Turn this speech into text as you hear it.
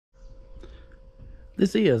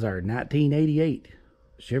This is our 1988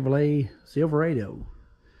 Chevrolet Silverado.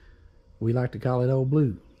 We like to call it Old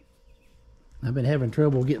Blue. I've been having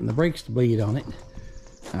trouble getting the brakes to bleed on it.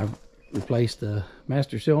 I've replaced the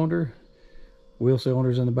master cylinder, wheel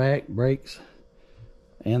cylinders in the back, brakes,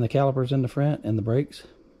 and the calipers in the front, and the brakes.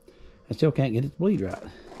 I still can't get it to bleed right.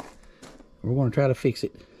 We're going to try to fix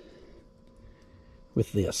it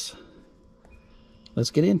with this. Let's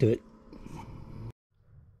get into it.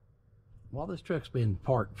 While this truck's been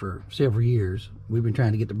parked for several years, we've been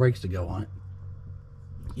trying to get the brakes to go on it.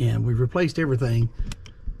 And we've replaced everything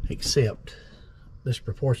except this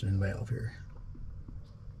proportioning valve here.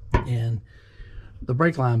 And the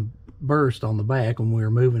brake line burst on the back when we were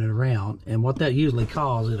moving it around. And what that usually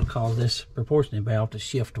causes, it'll cause this proportioning valve to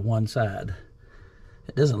shift to one side.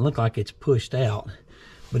 It doesn't look like it's pushed out,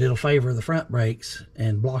 but it'll favor the front brakes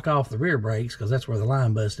and block off the rear brakes, because that's where the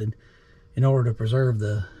line busted, in order to preserve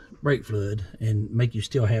the brake fluid and make you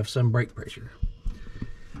still have some brake pressure.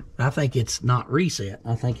 I think it's not reset.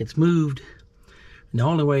 I think it's moved. And the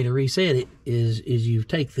only way to reset it is you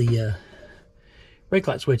take the brake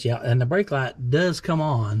light switch out, and the brake light does come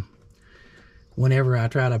on whenever I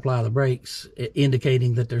try to apply the brakes,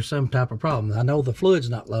 indicating that there's some type of problem. I know the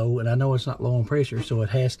fluid's not low, and I know it's not low on pressure, so it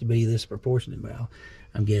has to be this proportioning valve,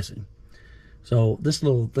 I'm guessing. So this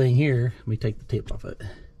little thing here, let me take the tip off of it,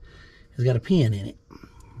 it's got a pin in it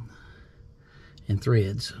and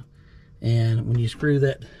threads. And when you screw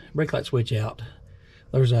that brake light switch out,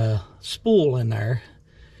 there's a spool in there.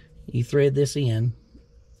 You thread this in,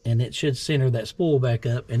 and it should center that spool back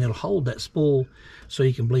up, and it'll hold that spool so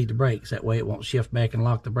you can bleed the brakes. That way it won't shift back and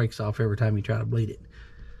lock the brakes off every time you try to bleed it.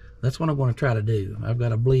 That's what I'm going to try to do. I've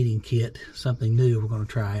got a bleeding kit, something new we're going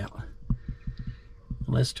to try out.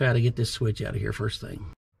 Let's try to get this switch out of here first thing.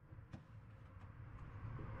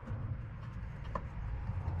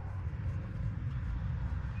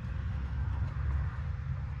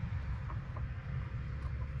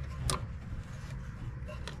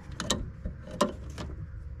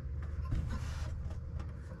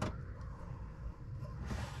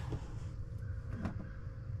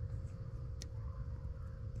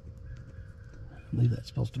 I believe that's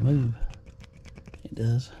supposed to move. It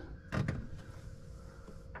does.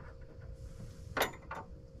 I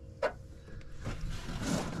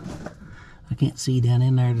can't see down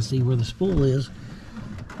in there to see where the spool is.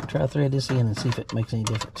 I'll try to thread this in and see if it makes any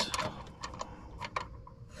difference.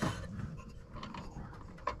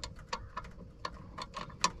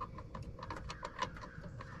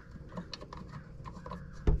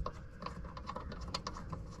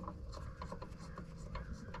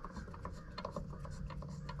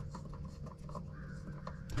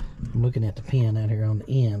 I'm looking at the pin out here on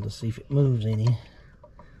the end to see if it moves any.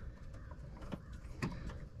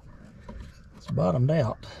 It's bottomed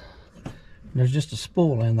out. There's just a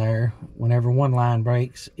spool in there. Whenever one line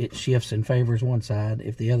breaks, it shifts and favors one side.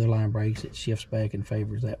 If the other line breaks, it shifts back and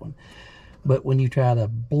favors that one. But when you try to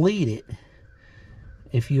bleed it,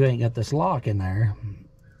 if you ain't got this lock in there,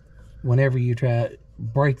 whenever you try to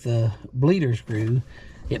break the bleeder screw,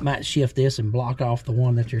 it might shift this and block off the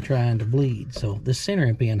one that you're trying to bleed. So this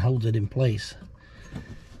centering pin holds it in place.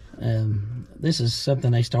 This is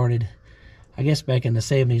something they started, I guess, back in the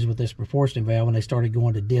 70s with this proportioning valve, when they started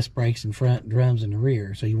going to disc brakes in front, drums in the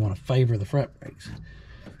rear. So you want to favor the front brakes.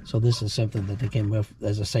 So this is something that they came up with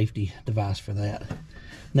as a safety device for that.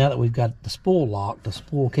 Now that we've got the spool locked, the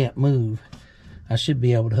spool can't move, I should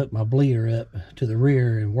be able to hook my bleeder up to the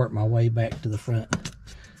rear and work my way back to the front.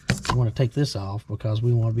 I want to take this off because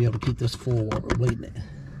we want to be able to keep this full while we're bleeding it.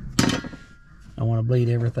 I want to bleed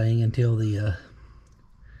everything until the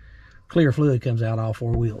clear fluid comes out all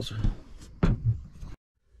four wheels.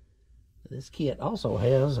 This kit also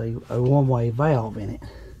has a one-way valve in it.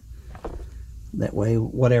 That way,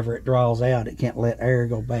 whatever it draws out, it can't let air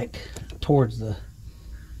go back towards the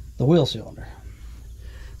wheel cylinder.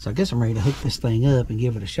 So I guess I'm ready to hook this thing up and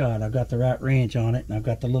give it a shot. I've got the right wrench on it, and I've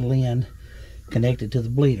got the little end connected to the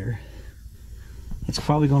bleeder. It's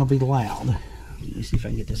probably going to be loud. Let me see if I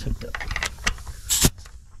can get this hooked up.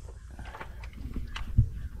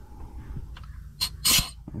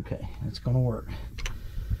 Okay, it's going to work.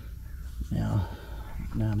 Now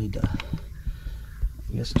I need to,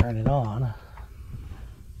 I guess, turn it on.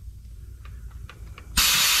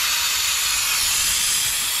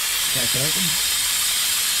 Crack it open.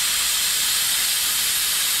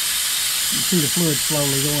 You see the fluid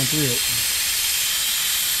slowly going through it.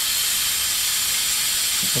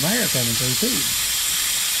 Some air coming through too.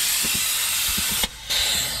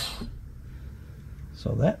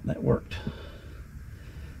 So that worked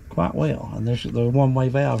quite well. And there's the one-way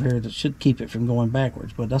valve here that should keep it from going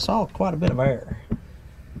backwards, but I saw quite a bit of air.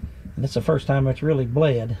 And it's the first time it's really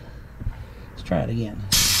bled. Let's try it again.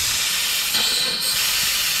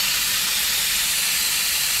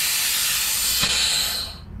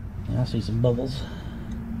 I see some bubbles.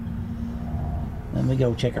 Let me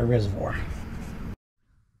go check our reservoir.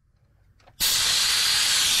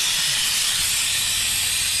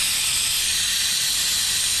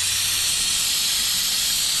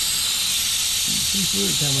 See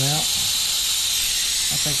fluid coming out.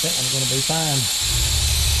 I think that one's going to be fine.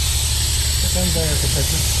 Here comes air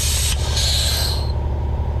compressor.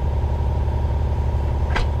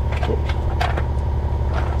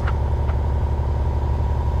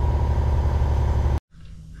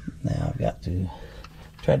 Now I've got to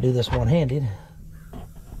try to do this one-handed.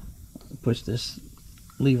 Push this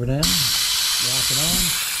lever down, lock it on,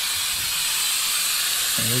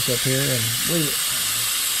 and reach up here and bleed it.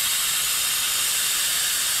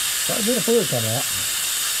 Quite a bit of fluid coming out.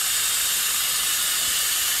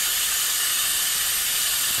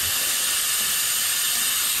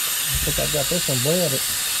 I think I've got this one bled. It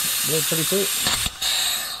bled pretty quick.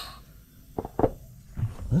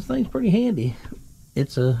 This thing's pretty handy.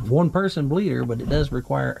 It's a one-person bleeder, but it does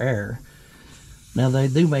require air. Now they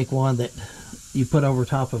do make one that you put over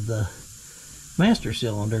top of the master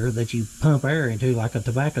cylinder that you pump air into like a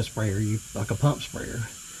tobacco sprayer, like a pump sprayer.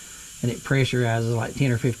 And it pressurizes like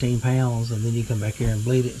 10 or 15 pounds, and then you come back here and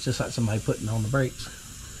bleed it. It's just like somebody putting on the brakes.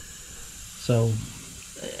 So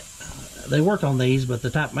they work on these, but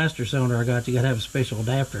the type master cylinder I got, you gotta have a special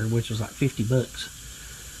adapter, which was like 50 bucks.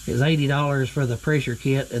 It was $80 for the pressure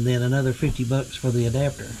kit, and then another 50 bucks for the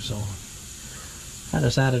adapter. So I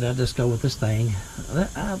decided I'd just go with this thing.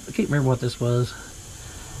 I can't remember what this was.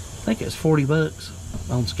 I think it's 40 bucks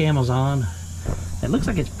on Scamazon. It looks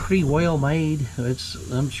like it's pretty well made.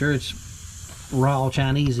 I'm sure it's raw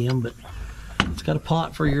Chinesium, but it's got a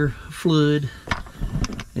pot for your fluid.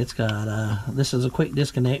 It's got this is a quick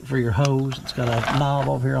disconnect for your hose. It's got a knob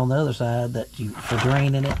over here on the other side for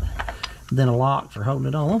draining it, and then a lock for holding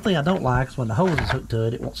it on. One thing I don't like is when the hose is hooked to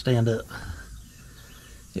it, it won't stand up.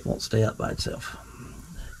 It won't stay up by itself.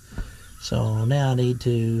 So now I need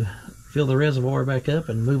to fill the reservoir back up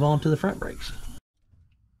and move on to the front brakes.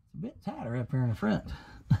 A bit tighter up here in the front.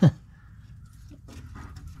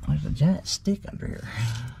 There's a giant stick under here.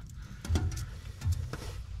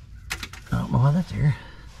 I don't know why that's here.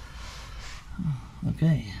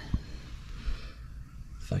 Okay.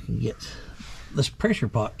 If I can get this pressure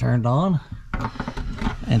pot turned on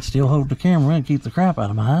and still hold the camera and keep the crap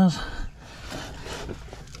out of my eyes.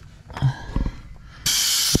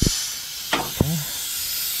 Okay.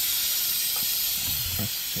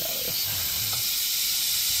 Let's try this.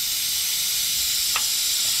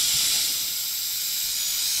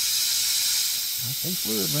 I see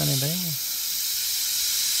fluid running down.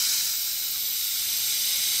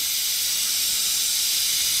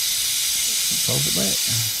 Close it back.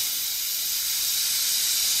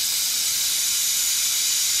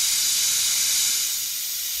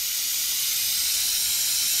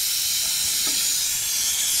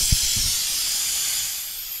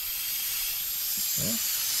 Well,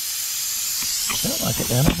 felt like it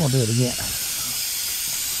done. I'm gonna do it again.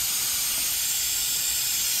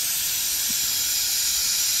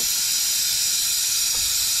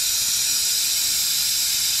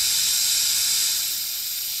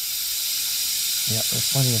 Yep,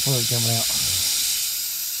 there's plenty of fluid coming out.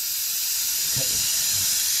 Okay.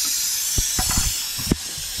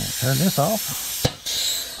 Now, turn this off.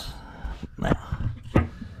 Now,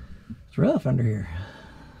 it's rough under here.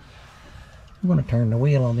 I'm going to turn the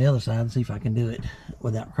wheel on the other side and see if I can do it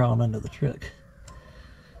without crawling under the truck.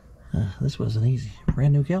 This wasn't easy.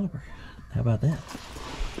 Brand new caliper. How about that?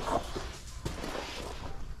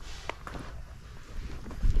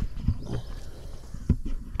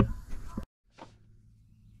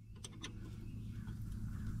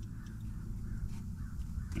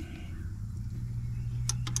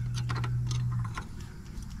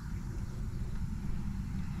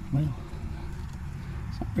 Well,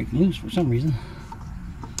 it's not breaking loose for some reason.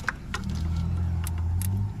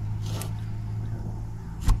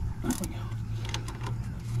 There we go.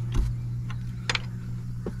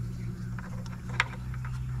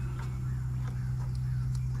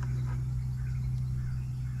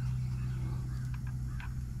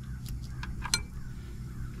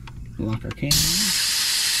 Lock our can.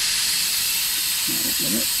 Open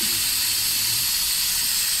it up.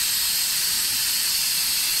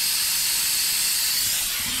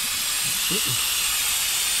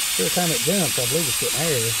 Every time it jumps, I believe it's getting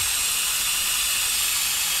air.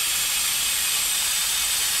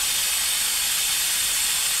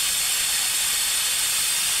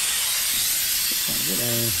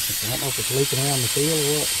 I don't know if it's leaking around the seal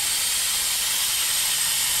or what.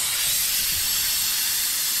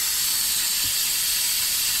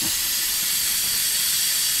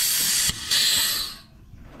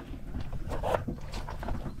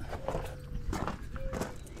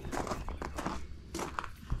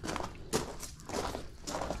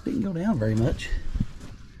 Didn't go down very much.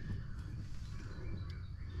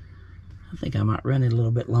 I think I might run it a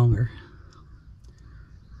little bit longer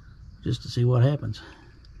just to see what happens.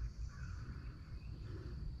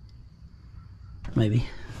 Maybe.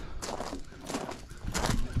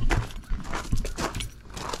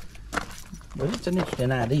 But it's an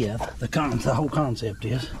interesting idea. The whole concept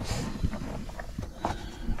is.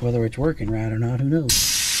 Whether it's working right or not, who knows?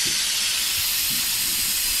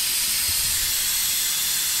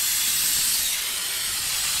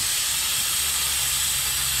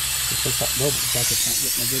 Just look that bubble, it's like it's not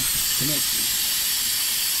getting a good connection.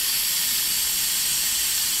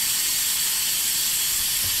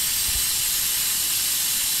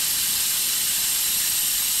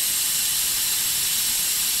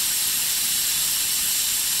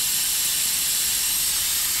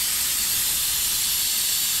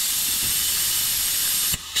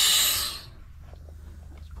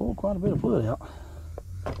 Pull quite a bit of fluid out.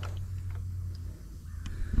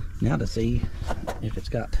 Now to see if it's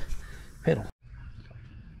got pedal.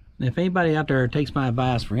 And if anybody out there takes my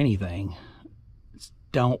advice for anything,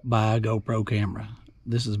 don't buy a GoPro camera.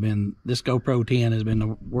 This GoPro 10 has been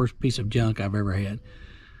the worst piece of junk I've ever had.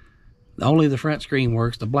 Only the front screen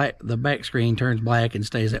works. The back screen turns black and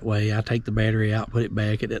stays that way. I take the battery out, put it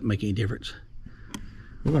back. It doesn't make any difference.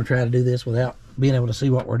 We're going to try to do this without being able to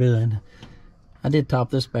see what we're doing. I did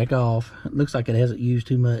top this back off. It looks like it hasn't used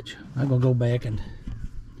too much. I'm going to go back and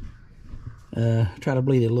try to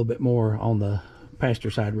bleed it a little bit more on the passenger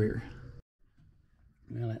side rear.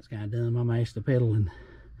 Well, that's kind of done. I mashed the pedal and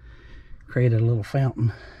created a little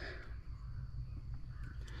fountain.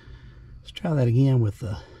 Let's try that again with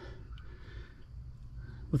the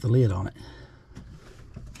lid on it.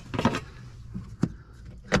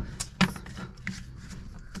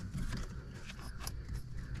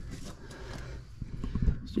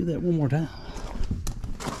 Let's do that one more time.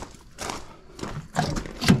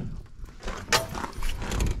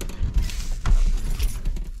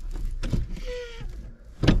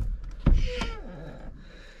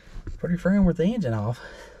 Pretty firm with the engine off.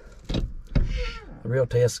 The real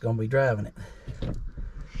test is going to be driving it.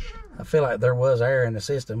 I feel like there was air in the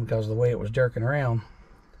system because of the way it was jerking around.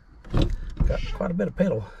 Got quite a bit of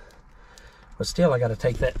pedal. But still, I got to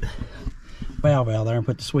take that valve out there and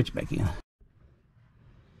put the switch back in.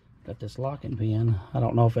 Got this locking pin. I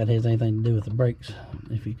don't know if that has anything to do with the brakes.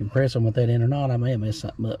 If you can press them with that in or not, I may have messed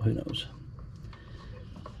something up. Who knows?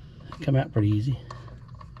 Come out pretty easy.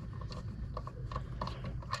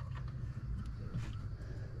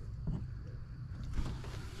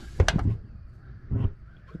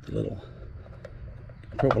 Put the little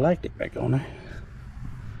prophylactic back on there.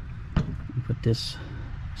 And put this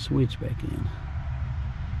switch back in.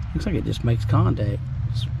 Looks like it just makes contact.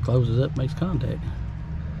 Just closes up, makes contact.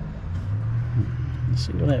 Let's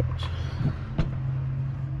see what happens.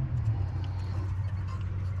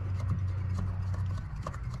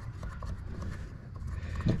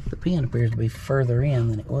 The pin appears to be further in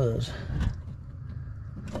than it was.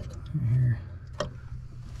 Here.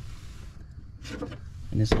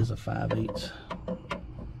 And this is a 5/8.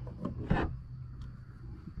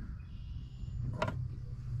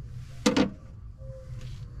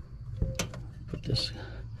 Put this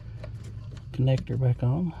connector back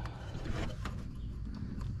on.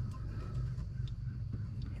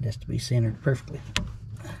 It has to be centered perfectly.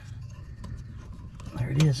 There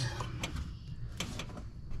it is.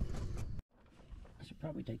 I should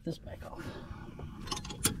probably take this back off.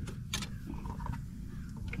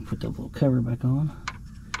 Put the little cover back on.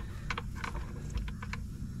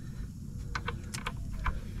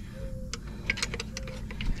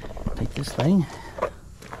 Take this thing.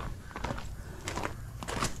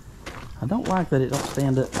 I don't like that it don't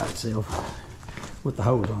stand up by itself with the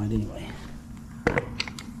hose on it anyway.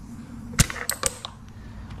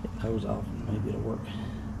 Hose off and maybe it'll work.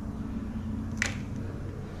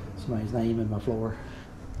 Somebody's name in my floor.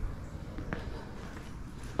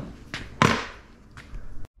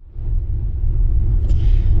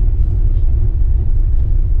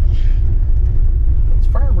 It's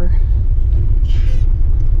firmer.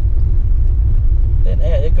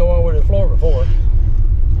 It'd go all the way to the floor before.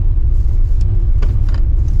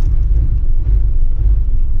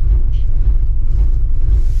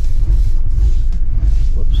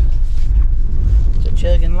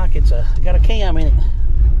 Chugging like it's got a cam in it.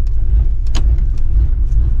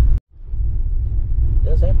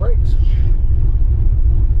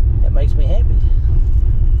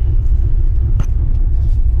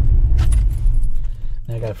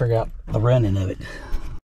 running of it.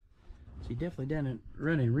 She definitely done it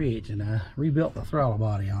running rich, and I rebuilt the throttle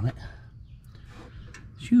body on it.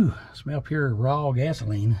 Phew, smell pure raw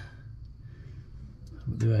gasoline.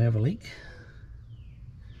 Do I have a leak?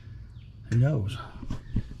 Who knows?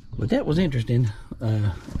 But that was interesting.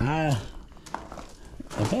 I've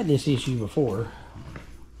had this issue before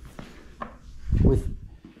with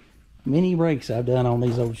many brakes I've done on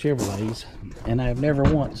these old Chevrolets, and I've never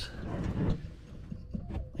once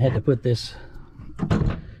had to put this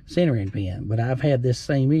centering pin, but I've had this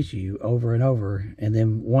same issue over and over, and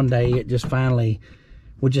then one day it just finally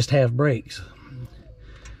would just have brakes.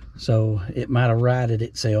 So it might have righted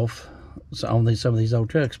itself on some of these old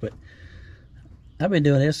trucks, but I've been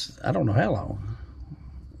doing this, I don't know how long.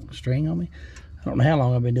 String on me? I don't know how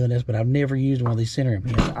long I've been doing this, but I've never used one of these centering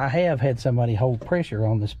pins. I have had somebody hold pressure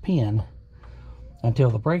on this pin until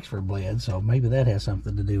the brakes were bled, so maybe that has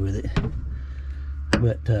something to do with it.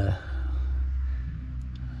 But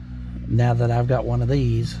now that I've got one of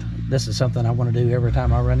these, this is something I want to do every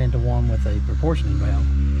time I run into one with a proportioning valve.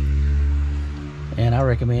 And I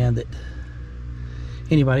recommend that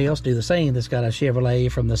anybody else do the same that's got a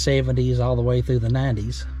Chevrolet from the 70s all the way through the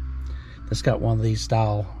 90s that's got one of these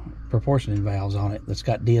style proportioning valves on it, that's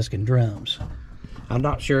got disc and drums. I'm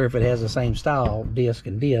not sure if it has the same style, disc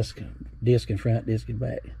and disc, disc in front, disc in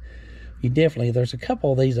back. You definitely, there's a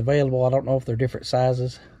couple of these available. I don't know if they're different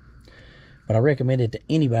sizes, but I recommend it to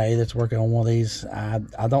anybody that's working on one of these.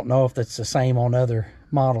 I don't know if that's the same on other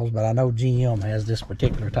models, but I know GM has this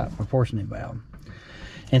particular type of proportioning valve.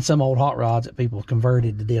 And some old hot rods that people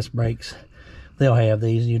converted to disc brakes, they'll have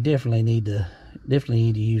these. You definitely need to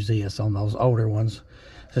use this on those older ones.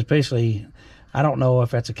 Especially, I don't know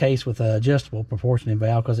if that's the case with an adjustable proportioning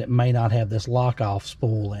valve, because it may not have this lock-off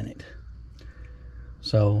spool in it.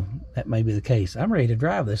 So that may be the case. I'm ready to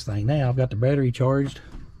drive this thing now. I've got the battery charged,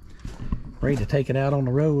 ready to take it out on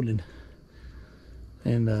the road,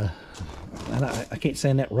 and I can't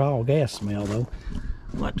stand that raw gas smell though.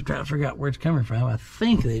 I'll have to try to figure out where it's coming from. I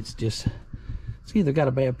think that it's either got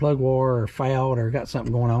a bad plug wire or fouled or got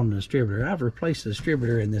something going on in the distributor. I've replaced the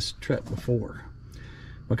distributor in this truck before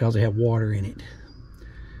because they have water in it,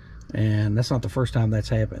 and that's not the first time that's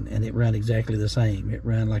happened, and it ran exactly the same. It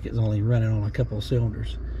ran like it's only running on a couple of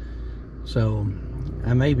cylinders. So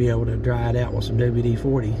I may be able to dry it out with some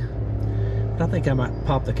WD-40, but I think I might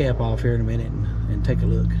pop the cap off here in a minute and take a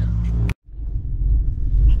look.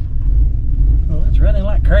 Well, it's running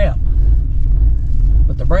like crap,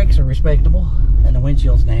 but the brakes are respectable and the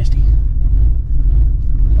windshield's nasty.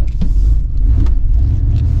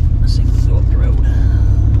 Let's see if we can go up the road.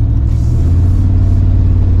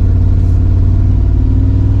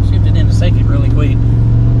 Shifted into second really quick.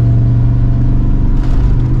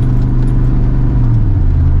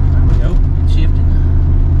 There we go, it's shifted.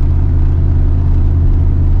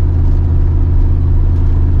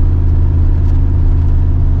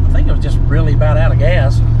 I think it was just really about out of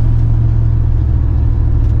gas.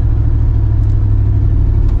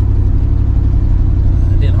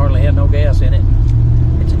 It didn't hardly have no gas in it.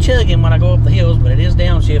 It's a chugging when I go up the hills, but it is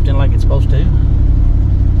downshifting like it's supposed to.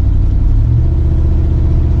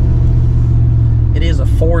 It is a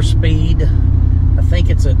 4-speed. I think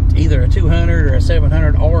it's either a 200 or a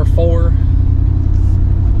 700 R4.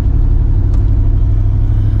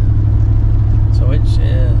 So it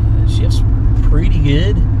shifts pretty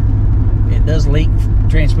good. It does leak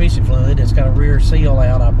transmission fluid. It's got a rear seal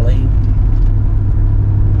out, I believe.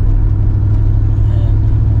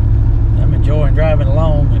 And I'm enjoying driving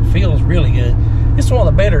along. It feels really good. It's one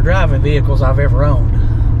of the better driving vehicles I've ever owned.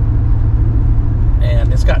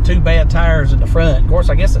 And it's got 2 bad tires in the front. Of course,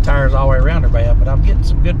 I guess the tires all the way around are bad, but I'm getting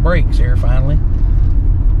some good brakes here finally.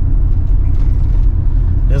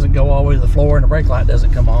 Doesn't go all the way to the floor, and the brake light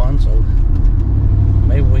doesn't come on, so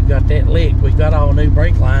maybe we've got that licked. We've got all new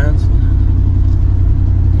brake lines.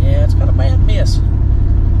 Yeah, it's got a bad miss.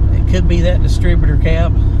 It could be that distributor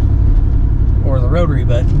cap or the rotary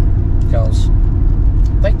button, because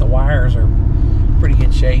I think the wires are pretty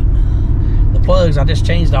good shape. The plugs, I just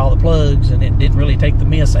changed all the plugs and it didn't really take the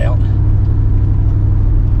miss out.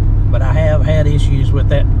 But I have had issues with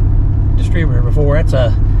that distributor before. That's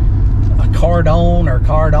a Cardone or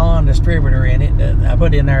Cardon distributor in it. I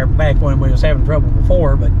put in there back when we was having trouble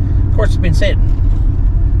before, but of course it's been sitting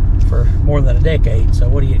for more than a decade, so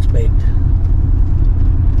what do you expect?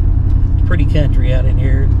 It's pretty country out in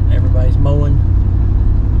here. Everybody's mowing.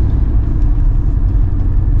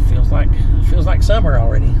 Feels like summer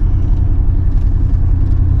already.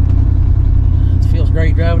 Feels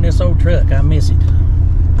great driving this old truck. I miss it.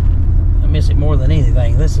 I miss it more than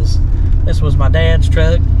anything. This is This was my dad's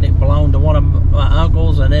truck. It belonged to one of my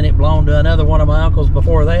uncles, and then it belonged to another one of my uncles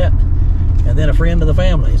before that, and then a friend of the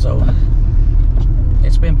family. So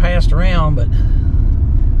it's been passed around, but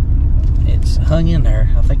it's hung in there.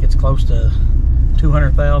 I think it's close to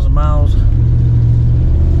 200,000 miles.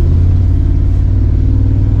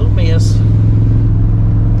 Little miss.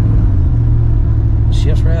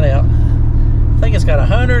 Shifts right out. I think it's got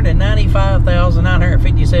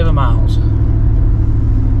 195,957 miles.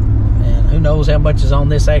 And who knows how much is on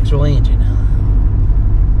this actual engine.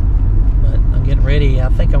 But I'm getting ready. I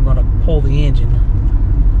think I'm going to pull the engine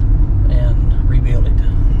and rebuild it.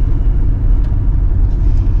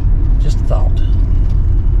 Just a thought.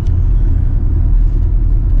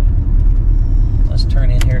 Let's turn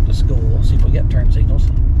in here at the school. See if we got turn signals.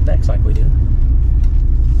 Acts like we do.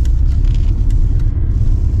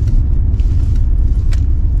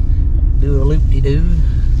 Do a loop-de-doo.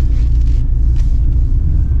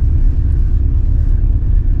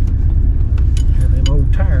 Them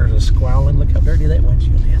old tires are squalling. Look how dirty that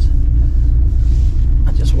windshield is.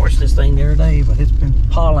 I just washed this thing the other day, but it's been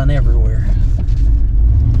pollen everywhere.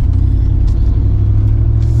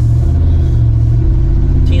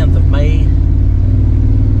 Of May,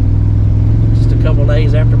 just a couple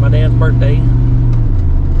days after my dad's birthday.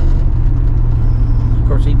 Of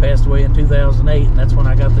course, he passed away in 2008, and that's when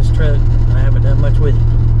I got this truck, and I haven't done much with it.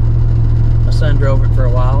 My son drove it for a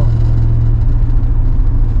while,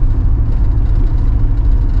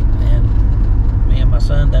 and me and my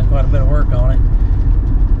son done quite a bit of work on it.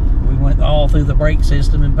 We went all through the brake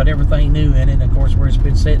system and put everything new in it, and of course, where it's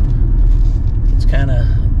been sitting, it's kind of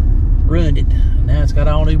ruined it. Now it's got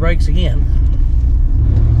all new brakes again.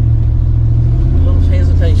 A little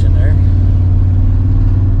hesitation there.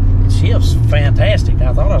 It shifts fantastic.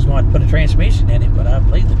 I thought I was going to put a transmission in it, but I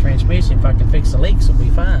believe the transmission, if I can fix the leaks, will be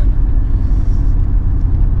fine.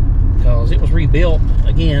 Because it was rebuilt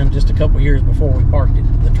again just a couple years before we parked it.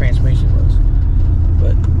 The transmission was.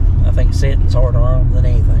 But I think setting's harder on them than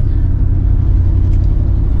anything.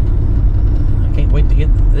 I can't wait to get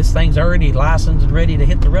this thing's already licensed and ready to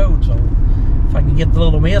hit the road, so if I can get the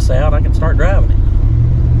little miss out, I can start driving it.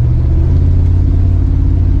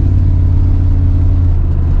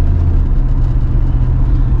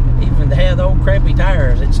 Even to have the old crappy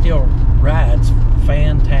tires, it still rides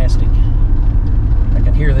fantastic. I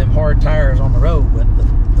can hear them hard tires on the road, but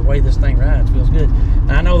the way this thing rides feels good.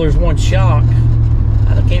 Now, I know there's one shock.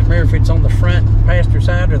 I can't remember if it's on the front passenger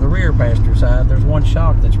side or the rear passenger side. There's one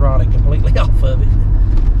shock that's rotted completely off of it.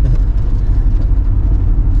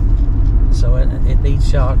 So it needs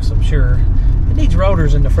shocks, I'm sure. It needs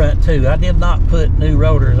rotors in the front too. I did not put new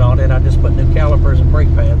rotors on it. I just put new calipers and brake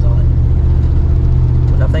pads on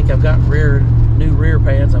it. But I think I've got new rear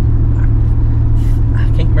pads. I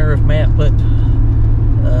can't remember if Matt put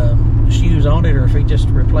shoes on it or if he just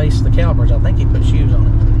replaced the calipers. I think he put shoes on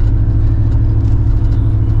it.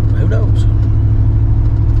 Who knows?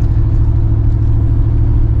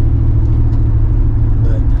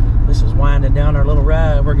 This is winding down our little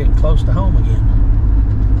ride. We're getting close to home again.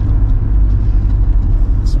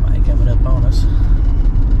 Somebody coming up on us.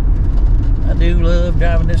 I do love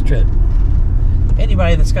driving this truck.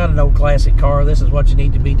 Anybody that's got an old classic car, this is what you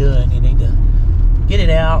need to be doing. You need to get it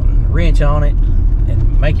out and wrench on it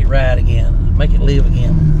and make it ride again. Make it live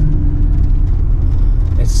again.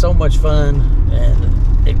 It's so much fun,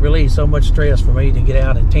 and it relieves so much stress for me to get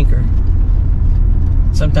out and tinker.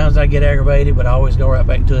 Sometimes I get aggravated, but I always go right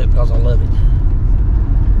back to it because I love it.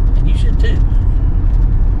 And you should too.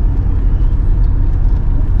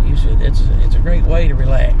 You should. It's a great way to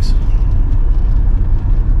relax.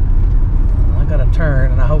 I got to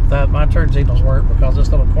turn, and I hope that my turn signals work because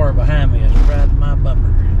this little car behind me is riding my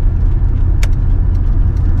bumper.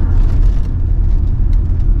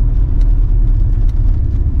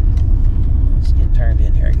 Let's get turned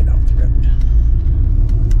in here and get off the road.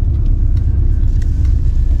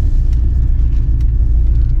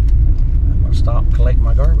 Stop, collect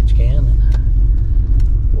my garbage can, and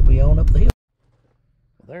we'll be on up the hill.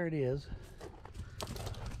 Well, there it is.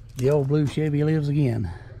 The old blue Chevy lives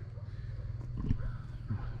again.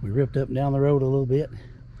 We ripped up and down the road a little bit.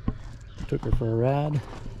 Took her for a ride.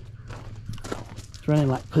 It's running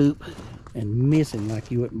like poop and missing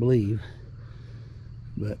like you wouldn't believe.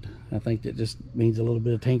 But I think that just means a little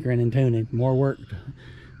bit of tinkering and tuning. More work,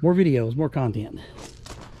 more videos, more content,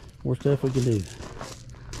 more stuff we can do.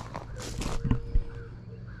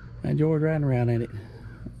 I enjoyed riding around in it.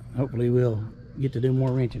 Hopefully we'll get to do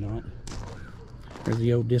more wrenching on it. There's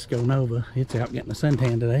the old Disco Nova. It's out getting a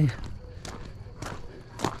suntan today.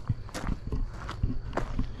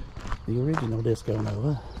 The original Disco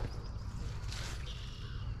Nova.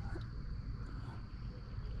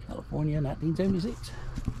 California, 1976.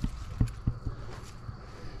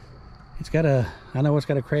 It's got a, I know it's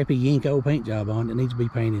got a crappy Yenko paint job on it. It needs to be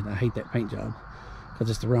painted. I hate that paint job because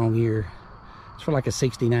it's the wrong year. It's for like a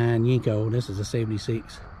 69 Yenko, and this is a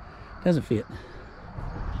 76. Doesn't fit.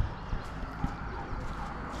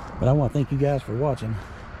 But I want to thank you guys for watching.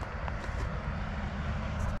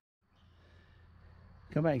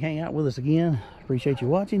 Come back and hang out with us again. Appreciate you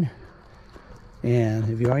watching. And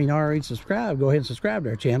if you ain't already subscribed, go ahead and subscribe to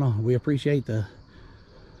our channel. We appreciate you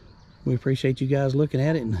guys looking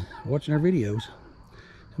at it and watching our videos.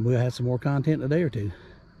 And we'll have some more content in a day or two.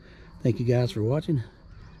 Thank you guys for watching.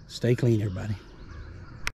 Stay clean, everybody.